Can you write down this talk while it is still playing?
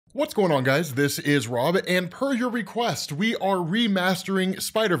What's going on, guys? This is Rob, and per your request, we are remastering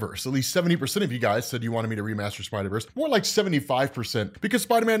Spiderverse. At least 70% of you guys said you wanted me to remaster Spiderverse. More like 75%, because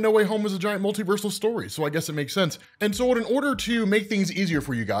Spider-Man No Way Home is a giant multiversal story, so I guess it makes sense. And so in order to make things easier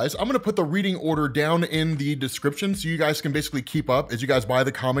for you guys, I'm gonna put the reading order down in the description so you guys can basically keep up as you guys buy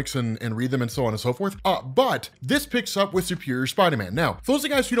the comics and read them and so on and so forth. But this picks up with Superior Spider-Man. Now, for those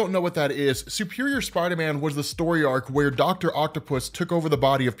of you guys who don't know what that is, Superior Spider-Man was the story arc where Dr. Octopus took over the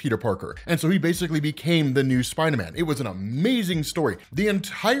body of Peter Parker. And so he basically became the new Spider-Man. It was an amazing story. The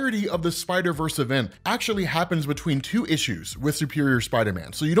entirety of the Spiderverse event actually happens between two issues with Superior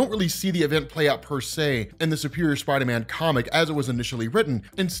Spider-Man. So you don't really see the event play out per se in the Superior Spider-Man comic as it was initially written.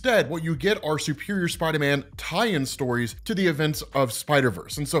 Instead, what you get are Superior Spider-Man tie-in stories to the events of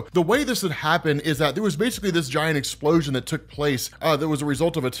Spiderverse. And so the way this had happened is that there was basically this giant explosion that took place that was a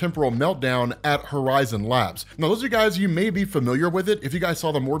result of a temporal meltdown at Horizon Labs. Now, those of you guys, you may be familiar with it. If you guys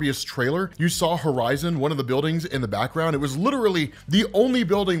saw the Morbius trailer, you saw Horizon, one of the buildings in the background. It was literally the only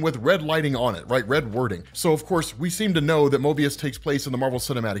building with red lighting on it, right? Red wording. So of course, we seem to know that Mobius takes place in the Marvel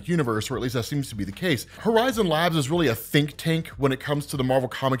Cinematic Universe, or at least that seems to be the case. Horizon Labs is really a think tank when it comes to the Marvel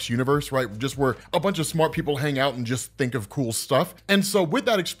Comics universe, right? Just where a bunch of smart people hang out and just think of cool stuff. And so with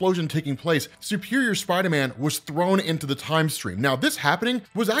that explosion taking place, Superior Spider-Man was thrown into the time stream. Now, this happening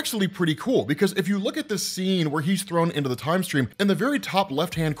was actually pretty cool because if you look at this scene where he's thrown into the time stream, in the very top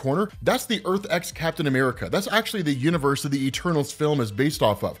left-hand corner, that's the Earth X Captain America. That's actually the universe that the Eternals film is based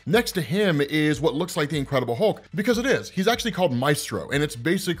off of. Next to him is what looks like the Incredible Hulk, because it is. He's actually called Maestro, and it's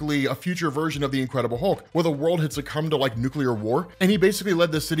basically a future version of the Incredible Hulk, where the world had succumbed to like nuclear war, and he basically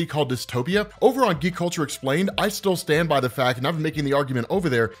led this city called Dystopia. Over on Geek Culture Explained, I still stand by the fact, and I've been making the argument over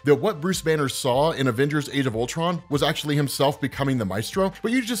there, that what Bruce Banner saw in Avengers Age of Ultron was actually himself becoming the Maestro.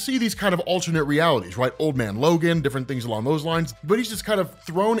 But you just see these kind of alternate realities, right? Old Man Logan, different things along those lines, but he's just kind of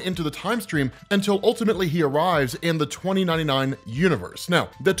thrown into the time stream until ultimately he arrives in the 2099 universe. Now,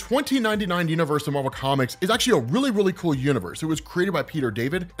 the 2099 universe of Marvel Comics is actually a really cool universe. It was created by Peter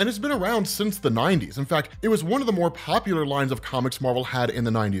David, and it's been around since the 90s. In fact, it was one of the more popular lines of comics Marvel had in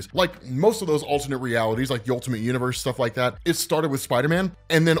the 90s. Like most of those alternate realities, like the Ultimate Universe, stuff like that, it started with Spider-Man,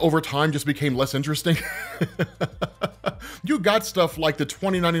 and then over time just became less interesting. You got stuff like the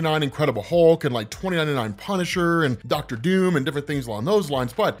 2099 Incredible Hulk and like 2099 Punisher and Doctor Doom and different things along those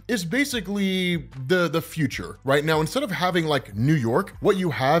lines, but it's basically the future, right? Now, instead of having like New York, what you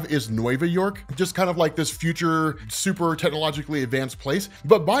have is Nueva York, just kind of like this future, super technologically advanced place.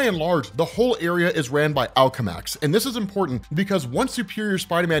 But by and large, the whole area is ran by Alchemax. And this is important because once Superior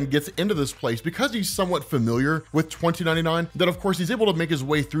Spider-Man gets into this place, because he's somewhat familiar with 2099, that of course he's able to make his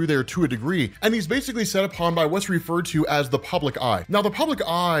way through there to a degree. And he's basically set upon by what's referred to as the public eye. Now, the public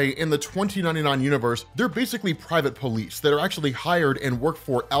eye in the 2099 universe, they're basically private police that are actually hired and work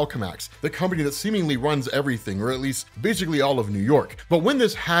for Alchemax, the company that seemingly runs everything, or at least basically all of New York. But when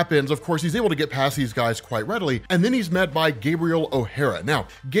this happens, of course, he's able to get past these guys quite readily, and then he's met by Gabriel O'Hara. Now,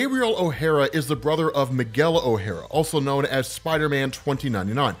 Gabriel O'Hara is the brother of Miguel O'Hara, also known as Spider-Man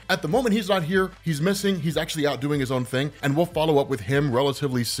 2099. At the moment, he's not here, he's missing, he's actually out doing his own thing, and we'll follow up with him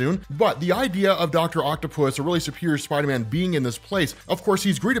relatively soon. But the idea of Dr. Octopus, or really Superior Spider-Man, being in this place, of course,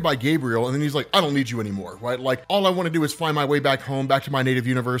 he's greeted by Gabriel, and then he's like, I don't need you anymore, right? Like, all I want to do is find my way back home, back to my native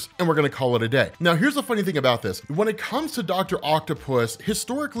universe, and we're gonna call it a day. Now, here's the funny thing about this. When it comes to Dr. Octopus,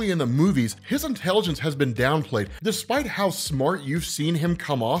 historically in the movies, his intelligence has been downplayed. Despite how smart you've seen him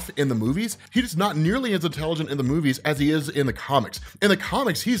come off in the movies, he's not nearly as intelligent in the movies as he is in the comics. In the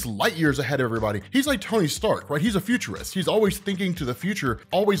comics, he's light years ahead of everybody. He's like Tony Stark, right? He's a futurist. He's always thinking to the future,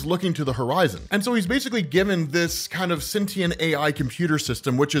 always looking to the horizon. And so he's basically given this kind of sentient AI computer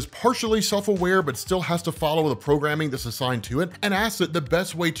system, which is partially self-aware, but still has to follow the programming that's assigned to it, and asks it the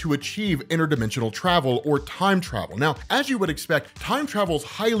best way to achieve interdimensional travel or time travel. Now, as you would expect, time travel is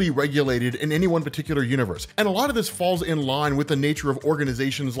highly regulated in any one particular universe, and a lot of this falls in line with the nature of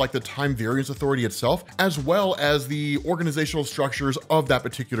organizations like the Time Variance Authority itself, as well as the organizational structures of that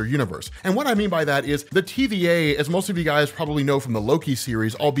particular universe. And what I mean by that is the TVA, as most of you guys probably know from the Loki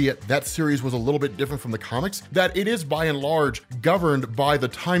series, albeit that series was a little bit different from the comics, that it is by and large governed by the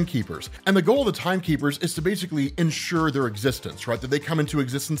Timekeepers. And the goal of the Timekeepers is to basically ensure their existence, right? That they come into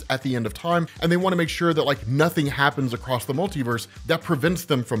existence at the end of time, and they want to make sure that like nothing happens across the multiverse that prevents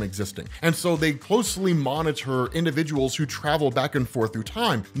them from existing. And so they closely monitor individuals who travel back and forth through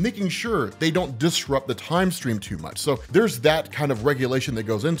time, making sure they don't disrupt the time stream too much. So there's that kind of regulation that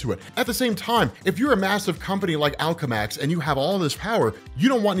goes into it. At the same time, if you're a massive company like Alchemax and you have all this power, you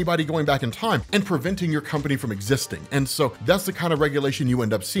don't want anybody going back in time and preventing your company from existing. existing. And so that's the kind of regulation you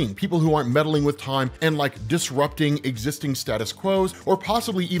end up seeing. People who aren't meddling with time and like disrupting existing status quos, or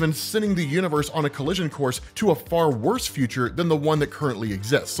possibly even sending the universe on a collision course to a far worse future than the one that currently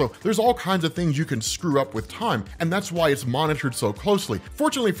exists. So there's all kinds of things you can screw up with time, and that's why it's monitored so closely.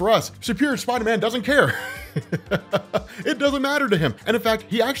 Fortunately for us, Superior Spider-Man doesn't care. It doesn't matter to him. And in fact,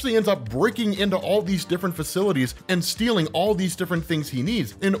 he actually ends up breaking into all these different facilities and stealing all these different things he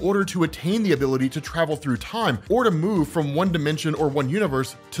needs in order to attain the ability to travel through time or to move from one dimension or one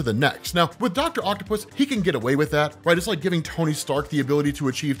universe to the next. Now, with Dr. Octopus, he can get away with that, right? It's like giving Tony Stark the ability to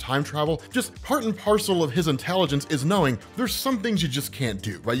achieve time travel. Just part and parcel of his intelligence is knowing there's some things you just can't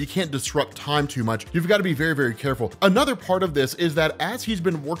do, right? You can't disrupt time too much. You've got to be very, very careful. Another part of this is that as he's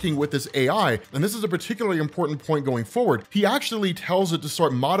been working with this AI, and this is a particularly important point going forward, he actually tells it to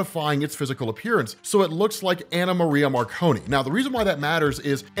start modifying its physical appearance so it looks like Anna Maria Marconi. Now, the reason why that matters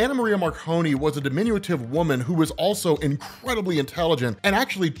is Anna Maria Marconi was a diminutive woman who was also incredibly intelligent and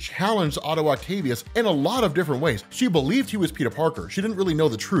actually challenged Otto Octavius in a lot of different ways. She believed he was Peter Parker. She didn't really know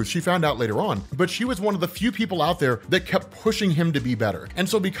the truth. She found out later on, but she was one of the few people out there that kept pushing him to be better. And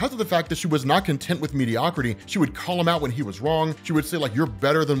so because of the fact that she was not content with mediocrity, she would call him out when he was wrong. She would say like, you're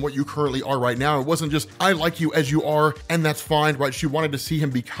better than what you currently are right now. It wasn't just, I like you as you are, and that's fine, right? She wanted to see him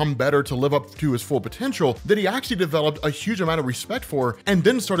become better to live up to his full potential, that he actually developed a huge amount of respect for and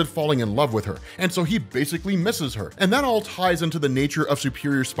then started falling in love with her. And so he basically misses her. And that all ties into the nature of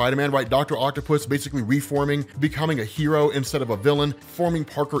Superior Spider-Man, right? Dr. Octopus basically reforming, becoming a hero instead of a villain, forming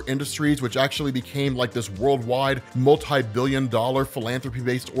Parker Industries, which actually became like this worldwide multi-billion-dollar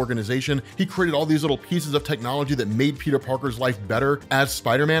philanthropy-based organization. He created all these little pieces of technology that made Peter Parker's life better as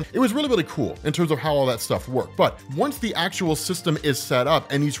Spider-Man. It was really, really cool in terms of how all that stuff worked. But once the actual system is set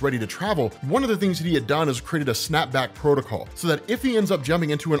up and he's ready to travel, one of the things that he had done is created a snapback protocol so that if he ends up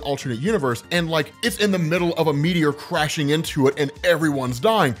jumping into an alternate universe and like it's in the middle of a meteor crashing into it and everyone's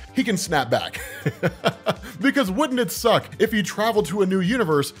dying, he can snap back. Because wouldn't it suck if he traveled to a new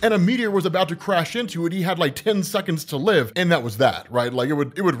universe and a meteor was about to crash into it, he had like 10 seconds to live, and that was that, right? Like it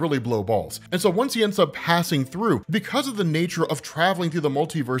would really blow balls. And so once he ends up passing through, because of the nature of traveling through the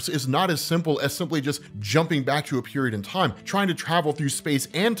multiverse is not as simple as simply just jumping back to a period in time, trying to travel through space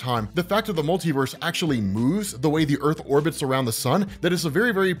and time, the fact that the multiverse actually moves the way the Earth orbits around the sun, that is a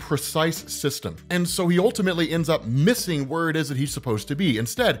very, very precise system. And so he ultimately ends up missing where it is that he's supposed to be.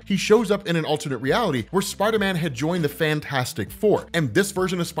 Instead, he shows up in an alternate reality where Spider-Man had joined the Fantastic Four, and this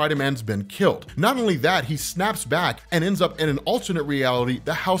version of Spider-Man's been killed. Not only that, he snaps back and ends up in an alternate reality,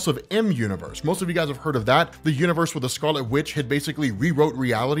 the House of M universe. Most of you guys have heard of that, the universe where the Scarlet Witch had basically rewrote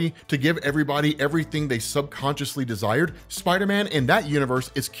reality to give everybody everything they subconsciously desired. Spider-Man in that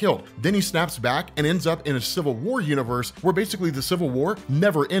universe is killed. Then he snaps back and ends up in a Civil War universe where basically the Civil War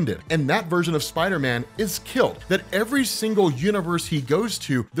never ended, and that version of Spider-Man is killed. That every single universe he goes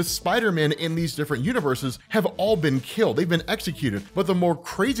to, the Spider-Men in these different universes have all been killed. They've been executed. But the more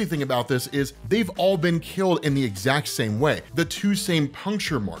crazy thing about this is they've all been killed in the exact same way. The two same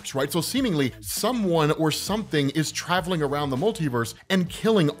puncture marks, right? So seemingly someone or something is traveling around the multiverse and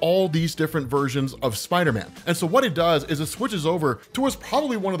killing all these different versions of Spider-Man. And so what it does is it switches over to what's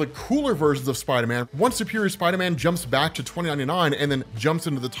probably one of the cooler versions of Spider-Man. Once Superior Spider-Man jumps back to 2099 and then jumps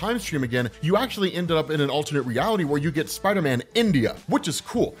into the time stream again, you actually ended up in an alternate reality where you get Spider-Man India, which is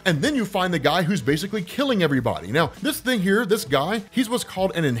cool. And then you find the guy who's basically killing everybody. Now, this thing here, this guy, he's what's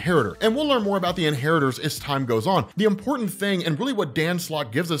called an inheritor. And we'll learn more about the inheritors as time goes on. The important thing, and really what Dan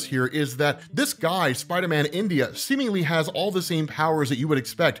Slott gives us here, is that this guy, Spider-Man India, seemingly has all the same powers that you would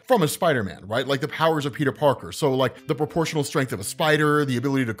expect from a Spider-Man, right? Like the powers of Peter Parker. So like the proportional strength of a spider, the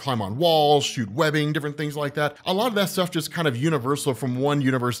ability to climb on walls, shoot webbing, different things like that. A lot of that stuff just kind of universal from one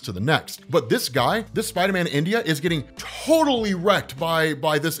universe to the next. But this guy, this Spider-Man India, is getting totally wrecked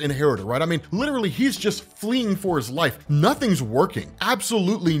by this inheritor, right? I mean, literally, he's just fleeing for his life. Nothing's working.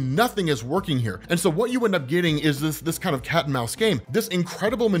 Absolutely nothing is working here. And so what you end up getting is this kind of cat and mouse game, this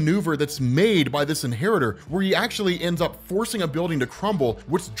incredible maneuver that's made by this inheritor, where he actually ends up forcing a building to crumble,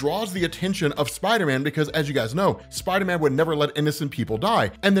 which draws the attention of Spider-Man, because as you guys know, Spider-Man would never let innocent people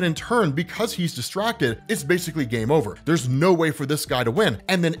die. And then in turn, because he's distracted, it's basically game over. There's no way for this guy to win.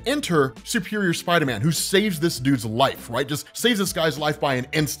 And then enter Superior Spider-Man, who saves this dude's life, right? Just saves this guy's life by an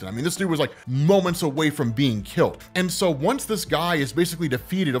instant. I mean, this dude was like moments away from from being killed. And so once this guy is basically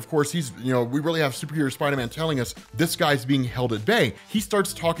defeated, of course, he's, you know, we really have Superior Spider-Man telling us this guy's being held at bay. He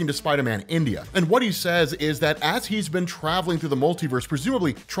starts talking to Spider-Man India. And what he says is that as he's been traveling through the multiverse,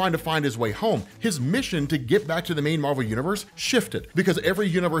 presumably trying to find his way home, his mission to get back to the main Marvel universe shifted because every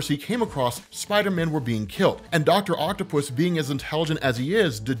universe he came across, Spider-Men were being killed. And Dr. Octopus, being as intelligent as he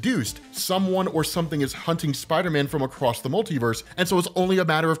is, deduced someone or something is hunting Spider-Man from across the multiverse, and so it's only a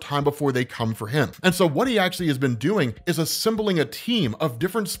matter of time before they come for him. And so what he actually has been doing is assembling a team of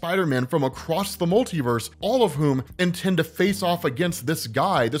different Spider-Men from across the multiverse, all of whom intend to face off against this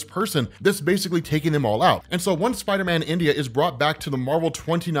guy, this person, that's basically taking them all out. And so once Spider-Man India is brought back to the Marvel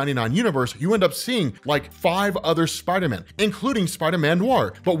 2099 universe, you end up seeing like 5 other Spider-Men, including Spider-Man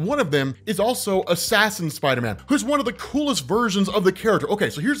Noir. But one of them is also Assassin Spider-Man, who's one of the coolest versions of the character. Okay,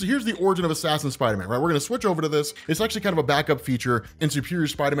 so here's the origin of Assassin Spider-Man, right? We're gonna switch over to this. It's actually kind of a backup feature in Superior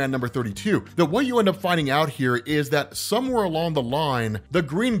Spider-Man number 32. That what you end up finding out here is that somewhere along the line, the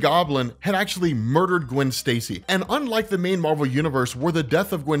Green Goblin had actually murdered Gwen Stacy. And unlike the main Marvel universe, where the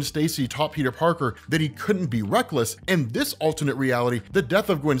death of Gwen Stacy taught Peter Parker that he couldn't be reckless, in this alternate reality, the death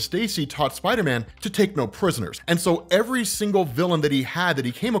of Gwen Stacy taught Spider-Man to take no prisoners. And so every single villain that he had, that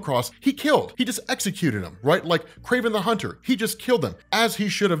he came across, he killed. He just executed them, right? Like Kraven the Hunter, he just killed them, as he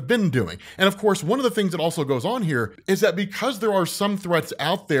should have been doing. And of course, one of the things that also goes on here is that because there are some threats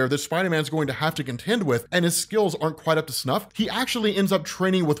out there that Spider-Man's going to have to contend with, and his skills aren't quite up to snuff, he actually ends up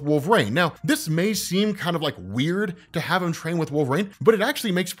training with Wolverine. Now, this may seem kind of like weird to have him train with Wolverine, but it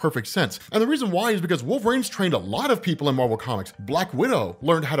actually makes perfect sense. And the reason why is because Wolverine's trained a lot of people in Marvel Comics. Black Widow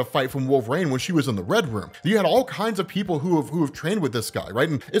learned how to fight from Wolverine when she was in the Red Room. You had all kinds of people who have trained with this guy, right?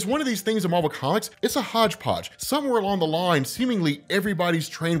 And it's one of these things in Marvel Comics, it's a hodgepodge. Somewhere along the line, seemingly everybody's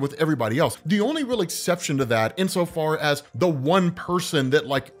trained with everybody else. The only real exception to that, insofar as the one person that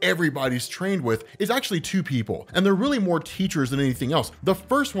like everybody's trained with, is actually 2 people. And they're really more teachers than anything else. The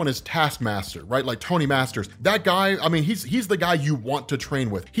first one is Taskmaster, right? Like Tony Masters. That guy, I mean, he's the guy you want to train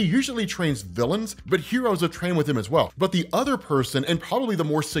with. He usually trains villains, but heroes have trained with him as well. But the other person, and probably the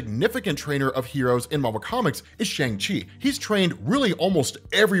more significant trainer of heroes in Marvel Comics, is Shang-Chi. He's trained really almost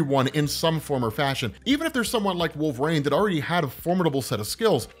everyone in some form or fashion. Even if there's someone like Wolverine that already had a formidable set of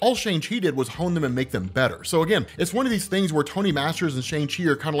skills, all Shang-Chi did was hone them and make them better. So again, it's one of these things where Tony Masters and Shang-Chi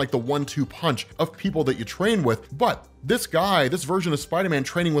are kind of like the 1-2 punch of people that you train with, but this guy, this version of Spider-Man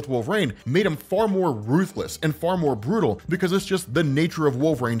training with Wolverine, made him far more ruthless and far more brutal because it's just the nature of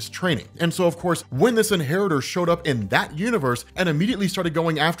Wolverine's training. And so of course, when this inheritor showed up in that universe and immediately started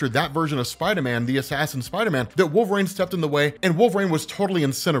going after that version of Spider-Man, the Assassin Spider-Man, that Wolverine stepped in the way and Wolverine was totally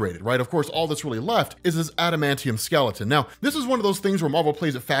incinerated, right? Of course, all that's really left is this adamantium skeleton. Now, this is one of those things where Marvel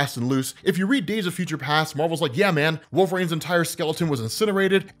plays it fast and loose. If you read Days of Future Past, Marvel's like, yeah, man, Wolverine's entire skeleton was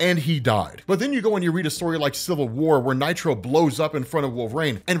incinerated and he died. But then you go and you read a story like Civil War, where Nitro blows up in front of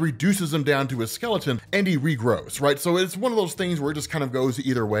Wolverine and reduces him down to his skeleton, and he regrows, right? So it's one of those things where it just kind of goes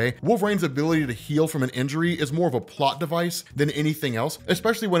either way. Wolverine's ability to heal from an injury is more of a plot device than anything else,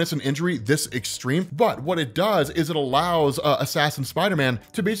 especially when it's an injury this extreme. But what it does is it allows Assassin Spider-Man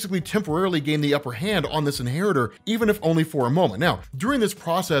to basically temporarily gain the upper hand on this inheritor, even if only for a moment. Now, during this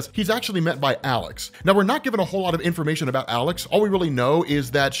process, he's actually met by Alex. Now, we're not given a whole lot of information about Alex. All we really know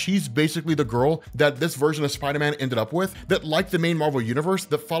is that she's basically the girl that this version of Spider-Man ended up with, that like the main Marvel universe,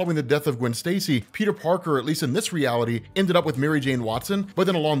 that following the death of Gwen Stacy, Peter Parker, at least in this reality, ended up with Mary Jane Watson, but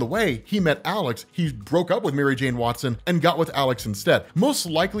then along the way, he met Alex, he broke up with Mary Jane Watson and got with Alex instead. Most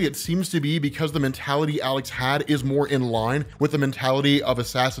likely it seems to be because the mentality Alex had is more in line with the mentality of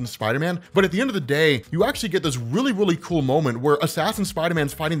Assassin Spider-Man, but at the end of the day, you actually get this really, really cool moment where Assassin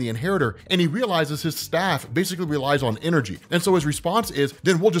Spider-Man's fighting the inheritor and he realizes his staff basically relies on energy. And so his response is,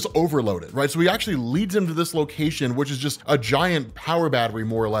 then we'll just overload it, right? So he actually leads him to this location, which is just a giant power battery,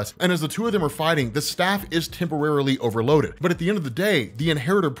 more or less. And as the 2 of them are fighting, the staff is temporarily overloaded. But at the end of the day, the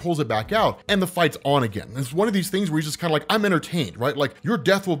inheritor pulls it back out and the fight's on again. And it's one of these things where he's just kind of like, I'm entertained, right? Like, your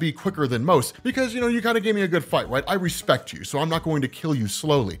death will be quicker than most because, you know, you kind of gave me a good fight, right? I respect you, so I'm not going to kill you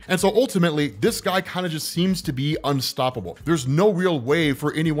slowly. And so ultimately, this guy kind of just seems to be unstoppable. There's no real way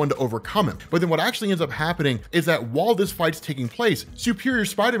for anyone to overcome him. But then what actually ends up happening is that while this fight's taking place, Superior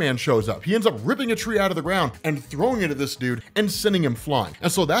Spider-Man shows up. He ends up ripping a tree out of the ground and throwing throwing it at this dude and sending him flying.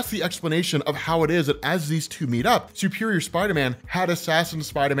 And so that's the explanation of how it is that as these two meet up, Superior Spider-Man had Assassin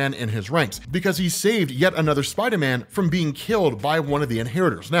Spider-Man in his ranks because he saved yet another Spider-Man from being killed by one of the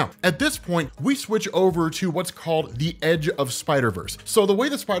inheritors. Now, at this point, we switch over to what's called the Edge of Spiderverse. So the way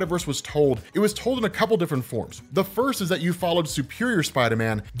the Spiderverse was told, it was told in a couple different forms. The first is that you followed Superior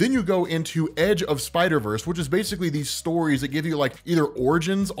Spider-Man, then you go into Edge of Spiderverse, which is basically these stories that give you like either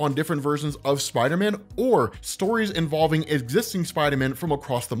origins on different versions of Spider-Man or stories involving existing Spider-Man from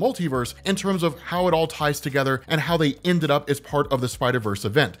across the multiverse in terms of how it all ties together and how they ended up as part of the Spider-Verse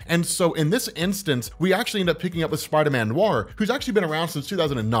event. And so in this instance, we actually end up picking up with Spider-Man Noir, who's actually been around since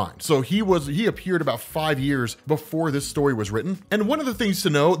 2009. So he appeared about 5 years before this story was written. And one of the things to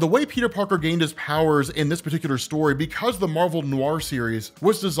know, the way Peter Parker gained his powers in this particular story, because the Marvel Noir series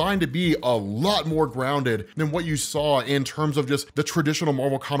was designed to be a lot more grounded than what you saw in terms of just the traditional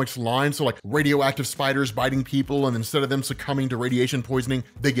Marvel Comics line. So like radioactive spiders biting people, and instead of them succumbing to radiation poisoning,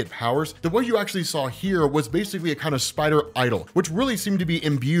 they get powers. The way you actually saw here was basically a kind of spider idol, which really seemed to be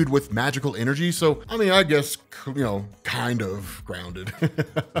imbued with magical energy. So, I mean, I guess, you know, kind of grounded.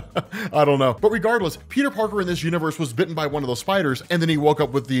 I don't know. But regardless, Peter Parker in this universe was bitten by one of those spiders, and then he woke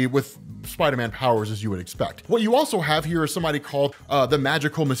up with Spider-Man powers, as you would expect. What you also have here is somebody called the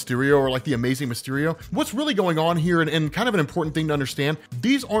Magical Mysterio, or like the Amazing Mysterio. What's really going on here, and kind of an important thing to understand,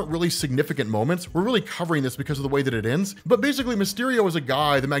 these aren't really significant moments. We're really covering this because of the way that it ends. But basically, Mysterio is a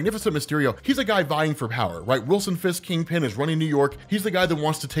guy, the Magnificent Mysterio, he's a guy vying for power, right? Wilson Fisk Kingpin is running New York. He's the guy that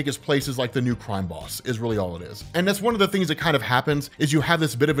wants to take his place as like the new crime boss, is really all it is. And that's one of the things that kind of happens, is you have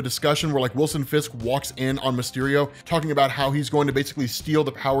this bit of a discussion where like Wilson Fisk walks in on Mysterio, talking about how he's going to basically steal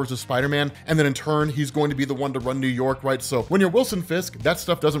the powers of Spider-Man, and then in turn, he's going to be the one to run New York, right? So when you're Wilson Fisk, that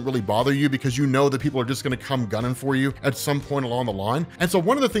stuff doesn't really bother you because you know that people are just gonna come gunning for you at some point along the line. And so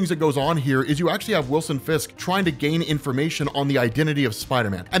one of the things that goes on here is you actually have Wilson Fisk trying to gain information on the identity of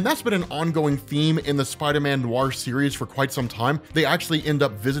Spider-Man. And that's been an ongoing theme in the Spider-Man Noir series for quite some time. They actually end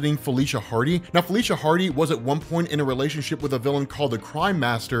up visiting Felicia Hardy. Now, Felicia Hardy was at one point in a relationship with a villain called the Crime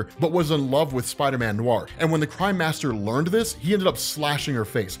Master, but was in love with Spider-Man Noir. And when the Crime Master learned this, he ended up slashing her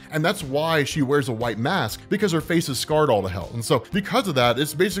face. And that's why she wears a white mask, because her face is scarred all to hell. And so because of that,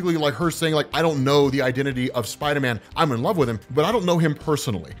 it's basically like her saying like, I don't know the identity of Spider-Man. I'm in love with him, but I don't know him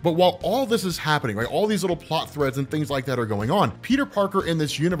personally. But while all this is happening, right, all these little plot threads and things like that are going on, Peter Parker in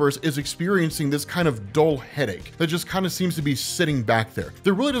this universe is experiencing this kind of dull headache that just kind of seems to be sitting back there.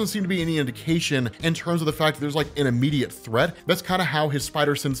 There really doesn't seem to be any indication in terms of the fact that there's like an immediate threat. That's kind of how his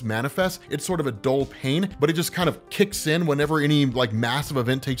spider sense manifests. It's sort of a dull pain, but it just kind of kicks in whenever any like massive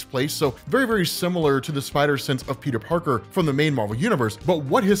event takes place. So very, very similar to the spider sense of Peter Parker from the main Marvel universe. But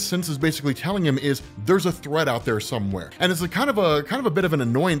what his sense is basically telling him is there's a threat out there somewhere. And it's a kind of a bit of an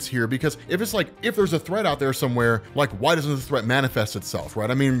annoyance here, because if there's a threat out there somewhere, like why doesn't the threat manifest itself, right?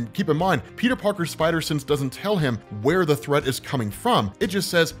 I mean, keep in mind, Peter Parker's spider sense doesn't tell him where the threat is coming from. It just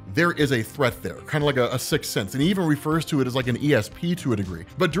says there is a threat there, kind of like a sixth sense. And he even refers to it as like an ESP to a degree.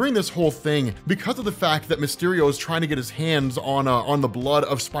 But during this whole thing, because of the fact that Mysterio is trying to get his hands on the blood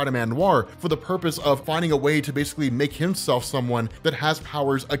of Spider-Man Noir for the purpose of finding a way to basically make himself someone that has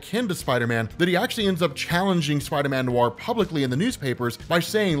powers akin to Spider-Man, that he actually ends up challenging Spider-Man Noir publicly in the newspapers by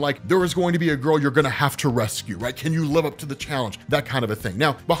saying like, there is going to be a girl you're gonna have to rescue, right? Can you live up to the challenge? That kind of a thing.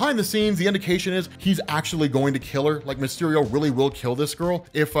 Now, behind the scenes, the indication is he's actually going to kill her. Like Mysterio really will kill this girl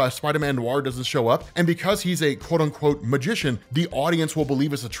if Spider-Man Noir doesn't show up. And because he's a quote unquote magician, the audience will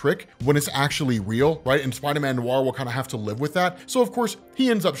believe it's a trick when it's actually real, right? And Spider-Man Noir will kind of have to live with that. So of course, he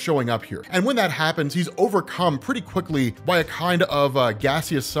ends up showing up here. And when that happens, he's overcome pretty quickly by a kind of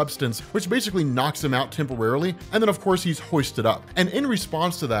gaseous substance, which basically knocks him out temporarily. And then of course, he's hoisted up. And in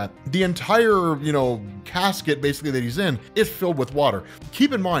response to that, the entire, casket basically that he's in is filled with water.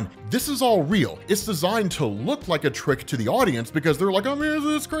 Keep in mind, this is all real. It's designed to look like a trick to the audience because they're like, I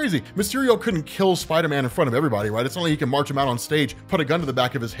mean, it's crazy. Mysterio couldn't kill Spider-Man in front of everybody, right? It's not like he can march him out on stage, put a gun to the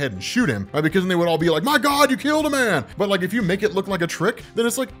back of his head and shoot him, right? Because then they would all be like, my God, you killed a man. But like, if you make it look like a trick, then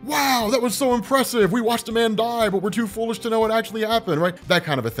it's like, wow, that was so impressive. We watched a man die, but we're too foolish to know what actually happened, right? That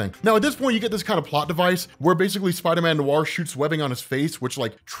kind of a thing. Now, at this point, you get this kind of plot device where basically Spider-Man Noir shoots webbing on his face, which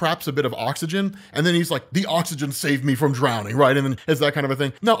like traps a bit of oxygen. And then he's like, the oxygen saved me from drowning, right? And then it's that kind of a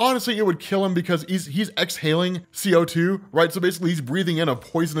thing. Now, honestly, it would kill him because he's exhaling CO2, right? So basically he's breathing in a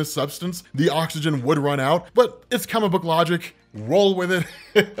poisonous substance. The oxygen would run out, but it's comic book logic. roll with it.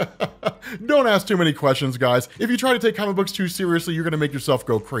 Don't ask too many questions, guys. If you try to take comic books too seriously, you're gonna make yourself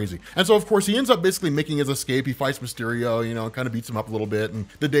go crazy. And so of course he ends up basically making his escape. He fights Mysterio, you know, kind of beats him up a little bit, and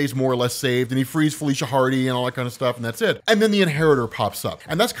the day's more or less saved, and he frees Felicia Hardy and all that kind of stuff, and that's it. And then the Inheritor pops up.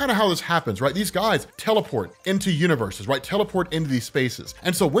 And that's kind of how this happens, right? These guys teleport into universes, right? Teleport into these spaces.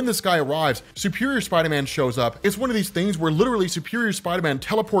 And so when this guy arrives, Superior Spider-Man shows up. It's one of these things where literally Superior Spider-Man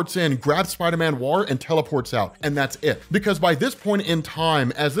teleports in, grabs Spider-Man War, and teleports out. And that's it. Because by this point in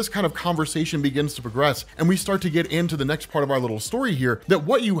time, as this kind of conversation begins to progress, and we start to get into the next part of our little story here, that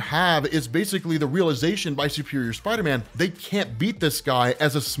what you have is basically the realization by Superior Spider-Man, they can't beat this guy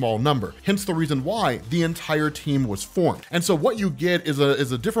as a small number. Hence the reason why the entire team was formed. And so what you get is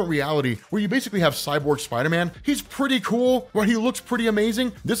a different reality where you basically have Cyborg Spider-Man. He's pretty cool, right? He looks pretty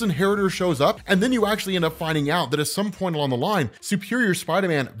amazing. This Inheritor shows up, and then you actually end up finding out that at some point along the line, Superior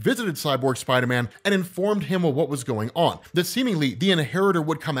Spider-Man visited Cyborg Spider-Man and informed him of what was going on. That seemingly the Inheritor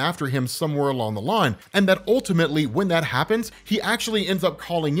would come after him somewhere along the line, and that ultimately when that happens, he actually ends up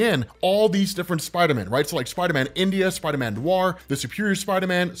calling in all these different Spider-Men, right? So like Spider-Man India, Spider-Man Noir, the Superior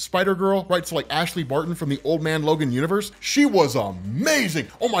Spider-Man, Spider-Girl, right? So like Ashley Barton from the Old Man Logan universe. She was amazing.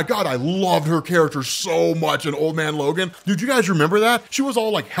 Oh my God, I loved her character so much in Old Man Logan. Dude, you guys remember that? She was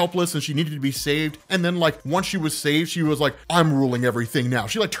all like helpless and she needed to be saved. And then like once she was saved, she was like, I'm ruling everything now.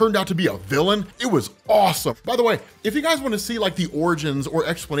 She like turned out to be a villain. It was awesome. By the way, if you guys want to see like the origins or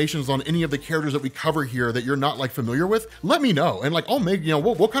explanations on any of the characters that we cover here that you're not like familiar with, let me know. And like, I'll make, you know,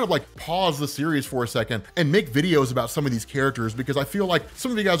 we'll kind of like pause the series for a second and make videos about some of these characters, because I feel like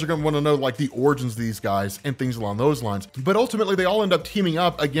some of you guys are going to want to know like the origins of these guys and things along those lines. But ultimately they all end up teaming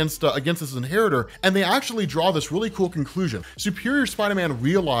up against this Inheritor, and they actually draw this really cool conclusion. Superior Spider-Man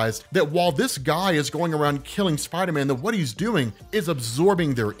realized that while this guy is going around killing Spider-Man, that what he's doing is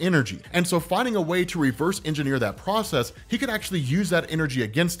absorbing their energy. And so finding a way to reverse engineer that process, he could actually use that energy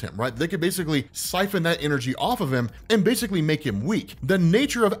against him, right? They could basically siphon that energy off of him and basically make him weak. The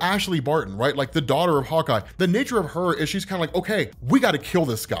nature of Ashley Barton, right? Like the daughter of Hawkeye, the nature of her is she's kind of like, okay, we got to kill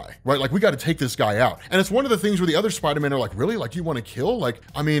this guy, right? Like we got to take this guy out. And it's one of the things where the other Spider-Men are like, really? Like you want to kill? Like,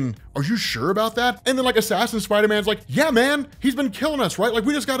 I mean, are you sure about that? And then like Assassin Spider-Man's like, yeah, man, he's been killing us, right? Like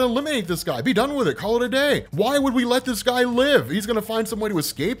we just got to eliminate this guy, be done with it, call it a day. Why would we let this guy live? He's going to find some way to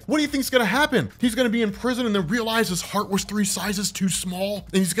escape. What do you think's going to happen? He's going to be in prison and then realize his heart was 3 sizes too small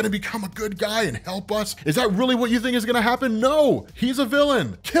and he's going to become a good guy and help us. Is that really what you think is going to happen? No, he's a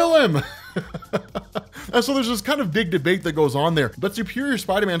villain. Kill him. And so there's this kind of big debate that goes on there. But Superior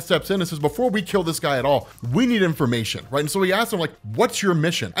Spider-Man steps in and says, before we kill this guy at all, we need information, right? And so he asks him like, what's your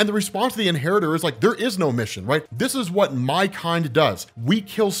mission? And the response to the Inheritor is like, there is no mission, right? This is what my kind does. We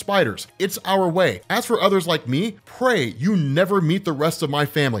kill spiders. It's our way. As for others like me, pray you never meet the rest of my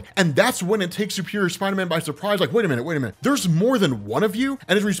family. And that's when it takes Superior Spider-Man by surprise. Like, wait a minute. There's more than one of you?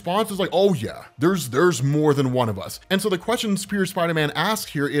 And his response is like, oh yeah, there's more than one of us. And so the question Superior Spider-Man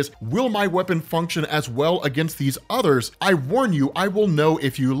asks here is, will my weapon function as well against these others? I warn you, I will know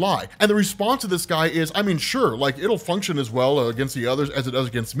if you lie. And the response to this guy is, I mean, sure, like it'll function as well against the others as it does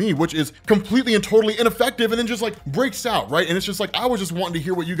against me, which is completely and totally ineffective, and then just like breaks out, right? And it's just like, I was just wanting to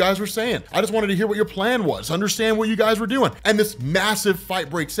hear what you guys were saying. I just wanted to hear what your plan was, understand what you guys were doing. And this massive fight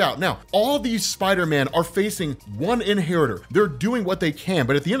breaks out. Now, all these Spider-Man are facing one Inheritor. They're doing what they can,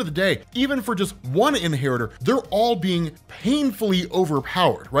 but at the end of the day, even for just one Inheritor, they're all being painfully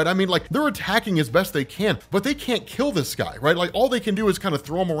overpowered, right? I mean, like they're attacking as best they can, but they can't kill this guy, right? Like all they can do is kind of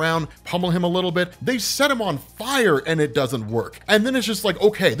throw him around, pummel him a little bit. They set him on fire and it doesn't work. And then it's just like,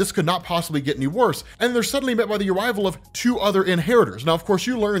 okay, this could not possibly get any worse. And they're suddenly met by the arrival of 2 other Inheritors. Now, of course,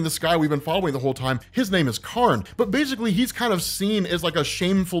 you learn this guy we've been following the whole time, his name is Karn, but basically he's kind of seen as like a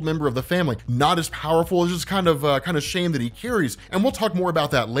shameful member of the family, not as powerful, it's just kind of shame that he carries. And we'll talk more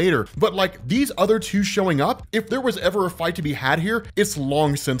about that later. But like these other 2 showing up, if there was ever a fight to be had here, it's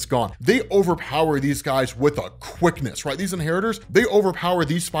long since gone. They overpower these guys with a quickness, right? These Inheritors, they overpower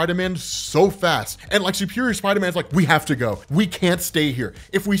these Spider-Men so fast. And like Superior Spider-Man's like, we have to go. We can't stay here.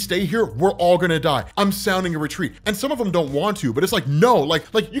 If we stay here, we're all gonna die. I'm sounding a retreat. And some of them don't want to, but it's like, no, like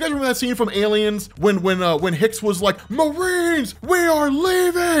you guys remember that scene from Aliens when Hicks was like, Marines, we are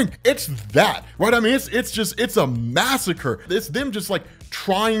leaving. It's that, right? I mean, it's a massacre. It's them just like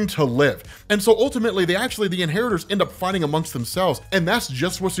trying to live. And so ultimately, the inheritors end up fighting amongst themselves. And that's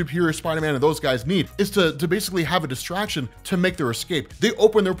just what Superior Spider-Man and those guys need, is to basically have a distraction to make their escape. They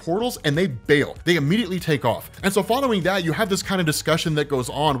open their portals and they bail. They immediately take off. And so following that, you have this kind of discussion that goes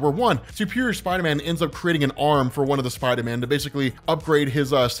on where one, Superior Spider-Man ends up creating an arm for one of the Spider-Man to basically upgrade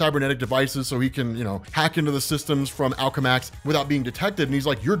his cybernetic devices so he can, hack into the systems from Alchemax without being detected. And he's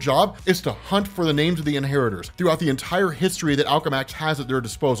like, your job is to hunt for the names of the inheritors throughout the entire history that Alchemax has at their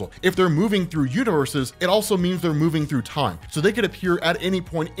disposal. If they're moving through universes, it also means they're moving through time. So they could appear at any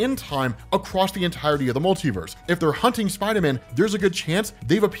point in time across the entirety of the multiverse. If they're hunting Spider-Man, there's a good chance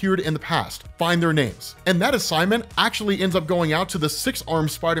they've appeared in the past. Find their names. And that assignment actually ends up going out to the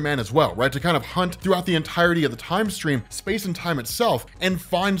six-armed Spider-Man as well, right? To kind of hunt throughout the entirety of the time stream, space and time itself, and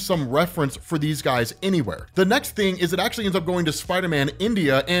find some reference for these guys anywhere. The next thing is it actually ends up going to Spider-Man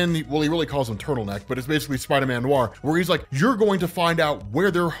India, and well, he really calls him Turtleneck, but it's basically Spider-Man Noir, where he's like, you're going to find out where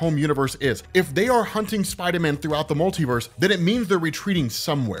their home universe is. If they are hunting Spider-Man throughout the multiverse, then it means they're retreating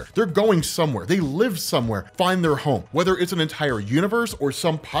somewhere. They're going somewhere. They live somewhere. Find their home. Whether it's an entire universe or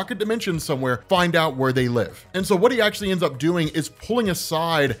some pocket dimension somewhere, find out where they live. And so what he actually ends up doing is pulling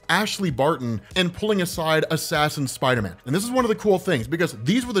aside Ashley Barton and pulling aside Assassin Spider-Man. And this is one of the cool things, because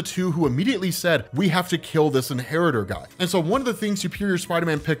these were the two who immediately said, we have to kill this inheritor guy. And so one of the things Superior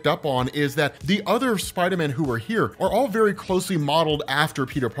Spider-Man picked up on is that the other Spider-Men who were here are all very closely modeled after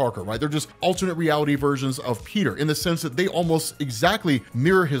Peter Parker, right? They're just alternate reality versions of Peter in the sense that they almost exactly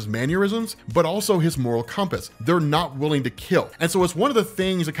mirror his mannerisms, but also his moral compass. They're not willing to kill. And so it's one of the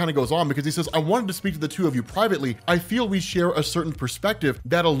things that kind of goes on, because he says, I wanted to speak to the two of you privately. I feel we share a certain perspective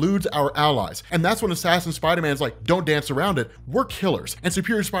that eludes our allies. And that's when Assassin Spider-Man's like, don't dance around it. We're killers. And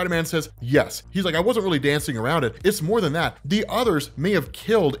Superior Spider-Man says, yes. He's like, I wasn't really dancing around it. It's more than that. The others may have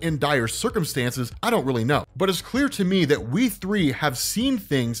killed in dire circumstances. I don't really know. But it's clear to me that we three have seen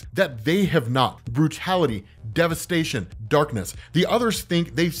things that they have not. Brutality, devastation, darkness. The others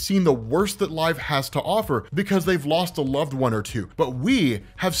think they've seen the worst that life has to offer because they've lost a loved one or two. But we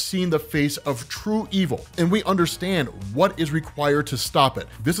have seen the face of true evil, and we understand what is required to stop it.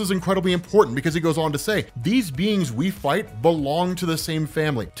 This is incredibly important because he goes on to say, these beings we fight belong to the same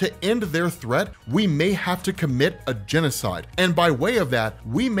family. To end their threat, we may have to commit a genocide. And by way of that,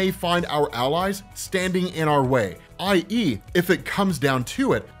 we may find our allies standing in our way. i.e., if it comes down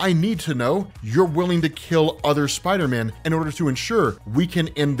to it, I need to know you're willing to kill other Spider-Men in order to ensure we can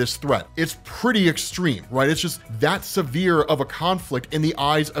end this threat. It's pretty extreme, right? It's just that severe of a conflict in the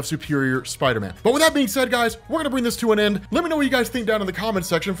eyes of Superior Spider-Man. But with that being said, guys, we're gonna bring this to an end. Let me know what you guys think down in the comments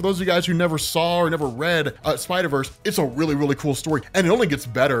section. For those of you guys who never saw or never read Spider-Verse, it's a really, really cool story. And it only gets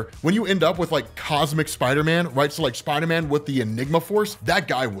better when you end up with like Cosmic Spider-Man, right? So like Spider-Man with the Enigma Force, that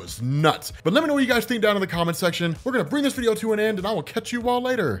guy was nuts. But let me know what you guys think down in the comment section. We're gonna bring this video to an end, and I will catch you all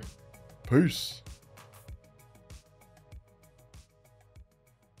later. Peace.